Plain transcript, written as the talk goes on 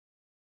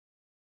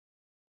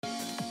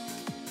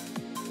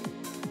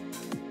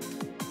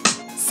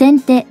先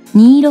手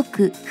2六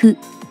歩。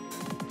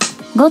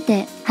後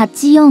手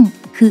8四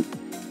歩。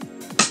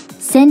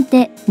先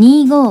手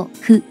2五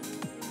歩。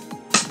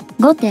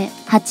後手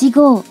8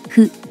五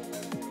歩。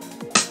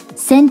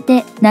先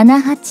手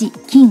7八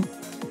金。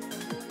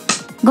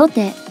後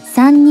手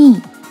3二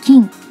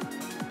金。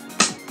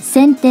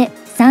先手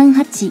3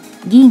八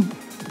銀。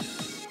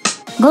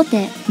後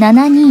手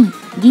7二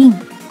銀。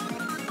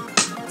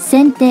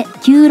先手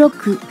9六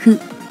歩。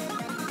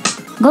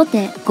後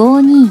手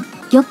5二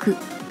玉。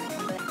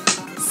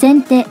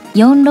先手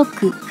4六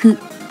歩。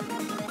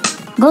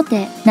後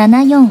手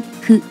7四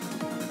歩。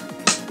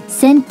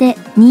先手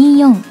2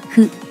四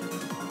歩。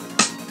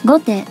後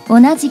手同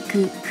じ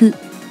く歩。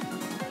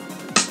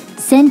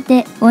先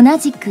手同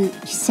じく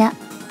飛車。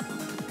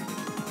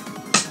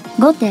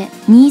後手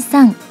2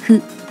三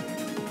歩。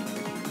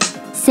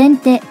先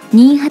手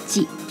2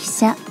八飛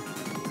車。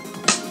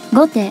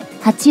後手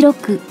8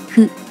六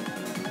歩。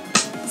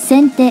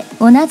先手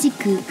同じ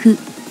く歩。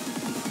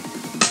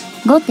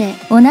後手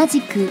同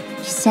じく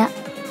飛車。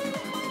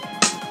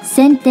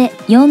先手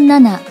4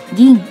七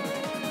銀。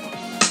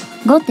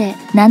後手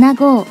7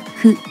五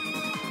歩。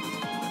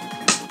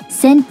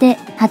先手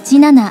8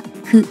七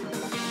歩。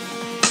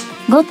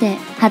後手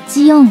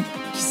8四飛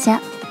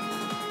車。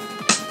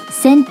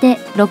先手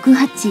6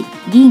八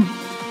銀。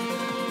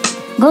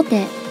後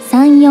手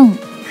3四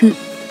歩。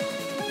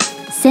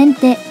先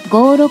手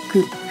5六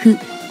歩。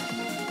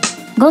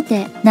後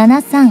手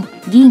7三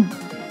銀。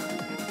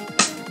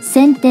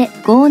先手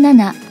5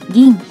七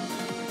銀。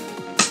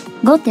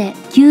後手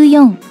9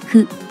四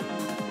歩。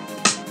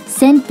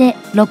先手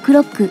6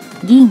六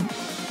銀。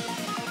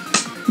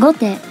後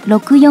手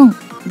6四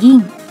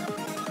銀。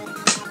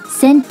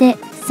先手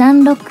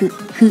3六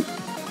歩。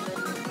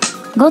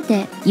後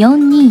手4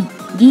二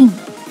銀。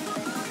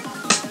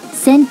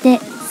先手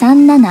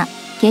3七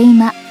桂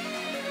馬。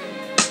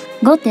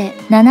後手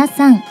7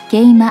三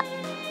桂馬。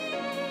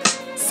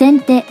先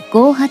手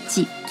5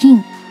八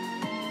金。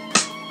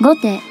後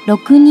手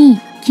6二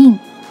金。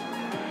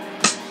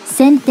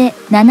先手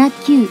7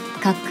九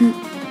角。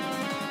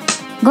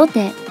後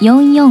手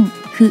4四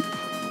歩。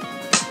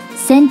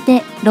先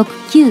手6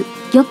九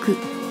玉。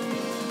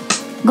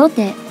後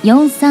手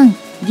4三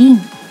銀。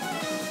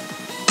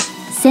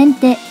先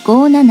手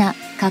5七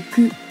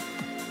角。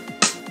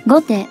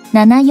後手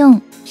7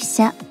四飛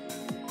車。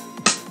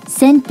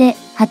先手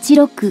8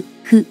六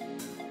歩。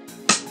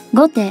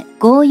後手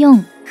5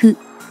四歩。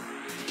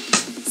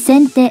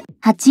先手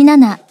8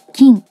七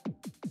金。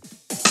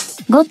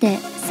後手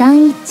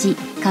3一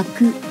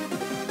角。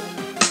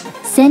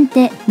先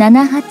手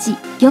7八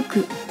玉。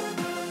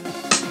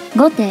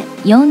後手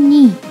4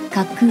二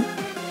角。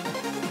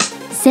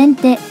先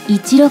手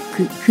1六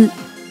歩。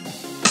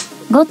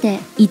後手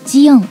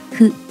1四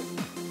歩。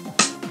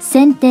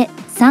先手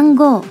3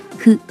五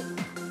歩。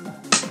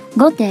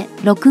後手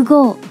6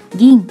五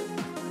銀。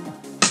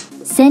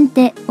先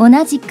手同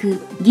じく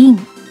銀。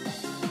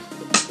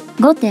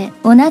後手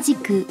同じ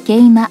く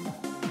桂馬。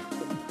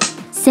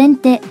先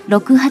手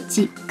6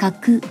八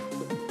角。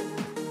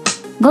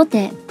後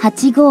手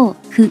8五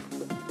歩。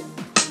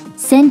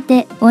先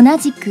手同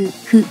じく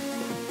歩。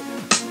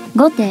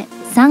後手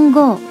3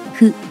五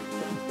歩。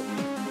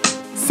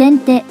先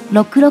手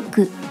6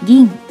六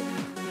銀。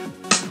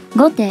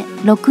後手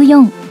6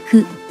四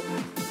歩。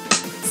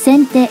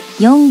先手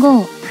4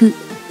五歩。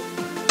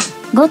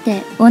後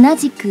手同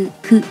じく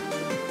歩。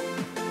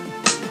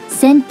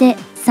先手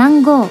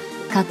3五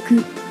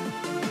角。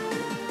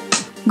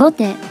後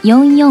手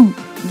4四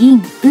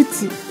銀打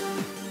つ。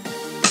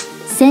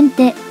先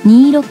手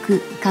2六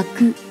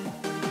角。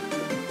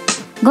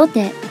後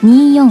手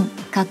2四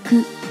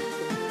角。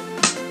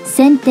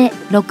先手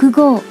6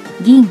五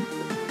銀。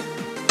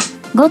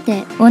後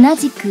手同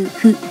じく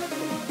歩。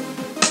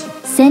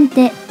先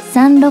手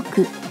3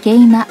六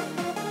桂馬。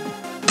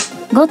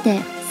後手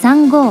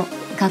3五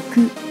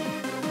角。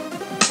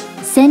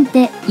先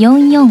手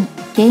4四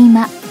桂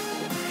馬。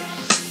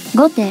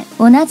後手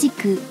同じ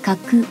く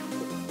角。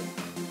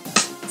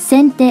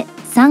先手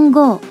3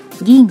五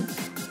銀。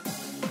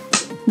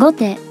後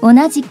手同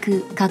じ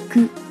く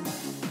角。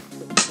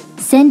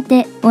先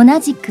手同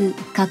じく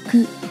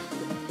角。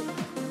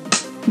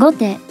後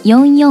手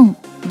4四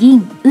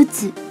銀打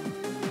つ。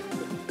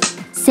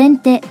先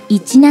手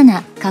1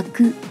七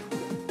角。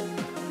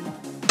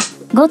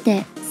後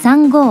手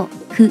3五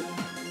歩。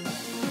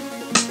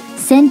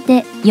先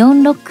手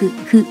4六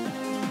歩。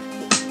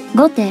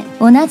後手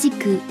同じ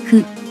く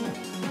歩。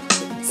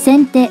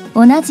先手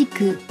同じ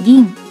く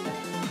銀。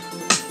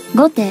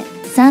後手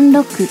3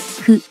六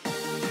歩。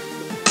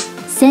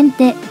先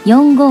手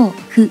4五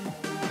歩。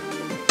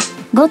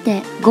後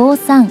手5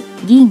三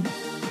銀。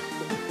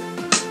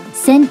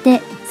先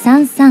手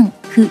3三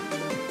歩。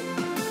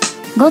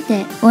後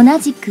手同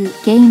じく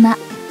桂馬。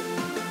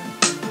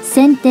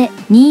先手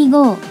2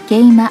五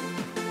桂馬。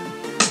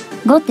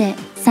後手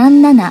3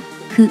七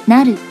歩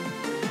成。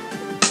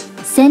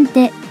先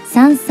手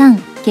3三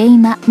桂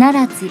馬な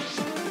らず。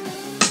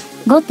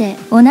後手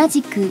同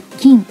じく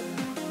金。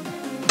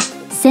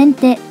先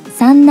手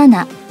3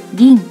七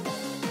銀。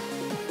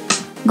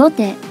後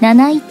手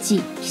7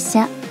一飛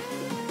車。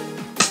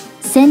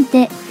先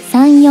手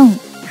3四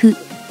歩。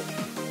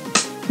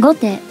後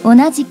手同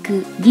じ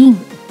く銀。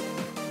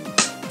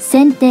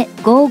先手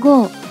5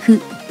五歩。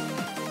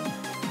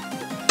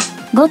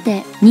後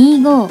手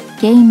2五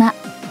桂馬。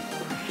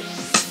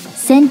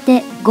先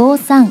手5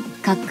三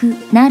角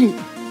成。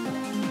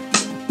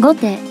後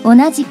手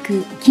同じ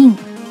く金。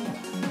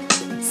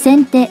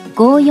先手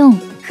5四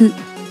歩。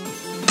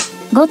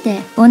後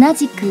手同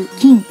じく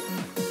金。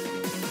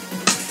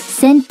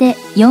先手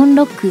4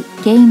六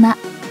桂馬。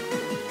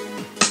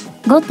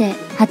後手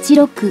8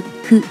六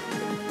歩。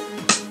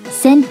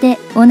先手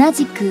同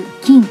じく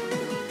金。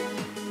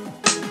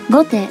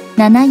後手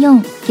7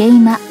四桂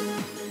馬。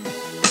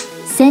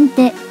先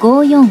手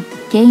5四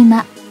桂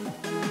馬。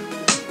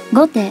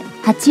後手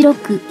8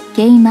六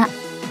桂馬。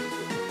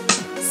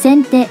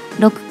先手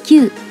6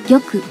九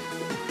玉。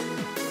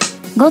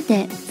後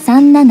手3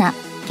七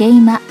桂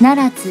馬な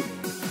らず。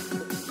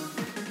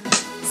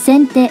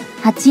先手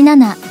8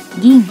七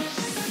銀。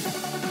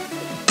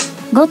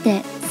後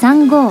手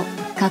3五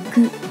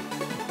角。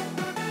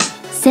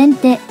先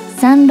手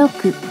3六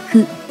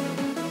歩。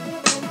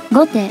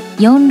後手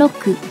4六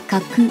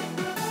角。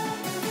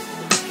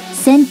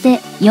先手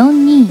4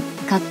二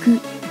角。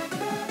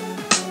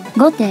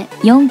後手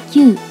4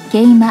九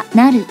桂馬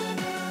成。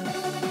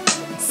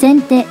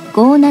先手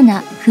5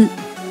七歩。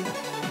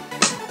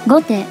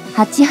後手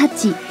8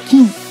八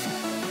金。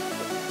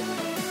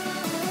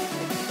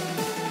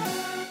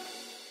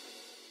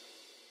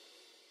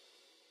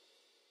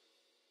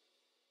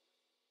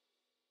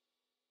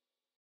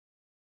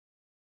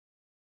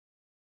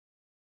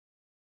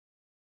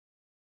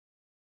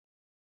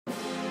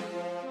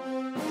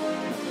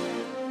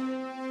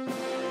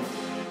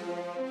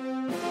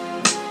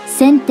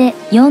先手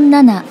4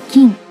七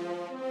金。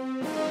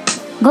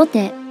後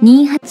手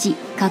2八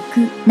角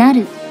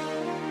成。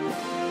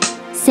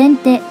先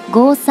手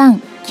5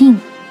三金。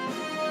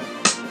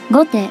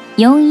後手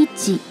4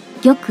一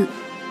玉。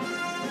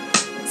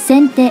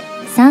先手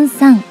3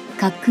三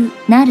角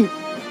成。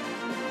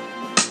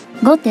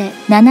後手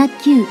7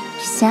九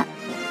飛車。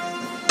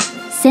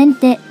先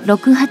手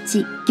6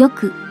八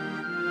玉。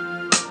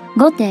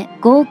後手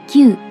5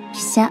九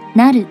飛車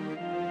成。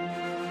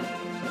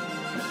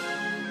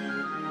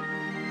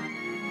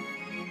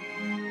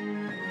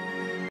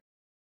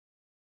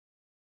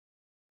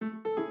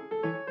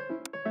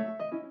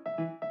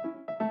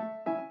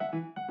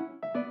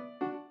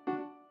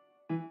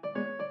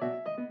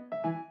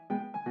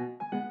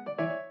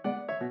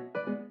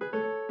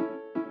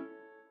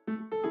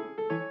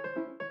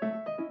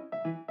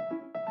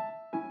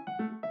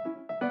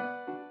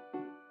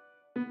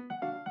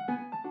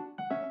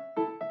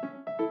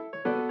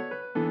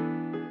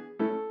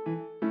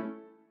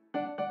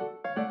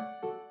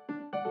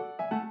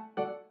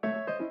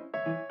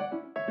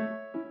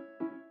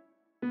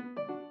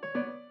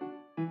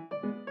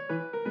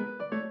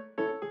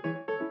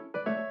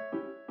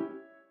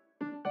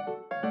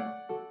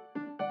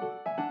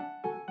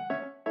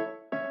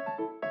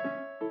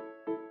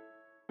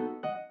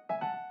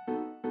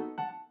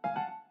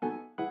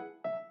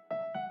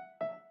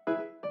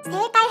正解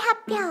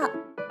発表。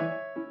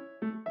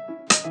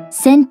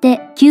先手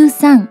9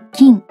三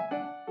金。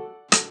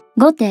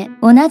後手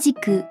同じ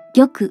く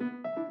玉。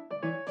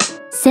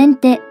先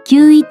手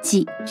9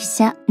一飛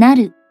車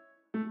成。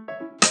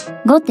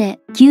後手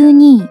9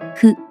二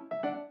歩。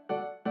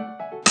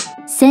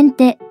先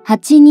手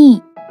8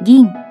二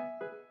銀。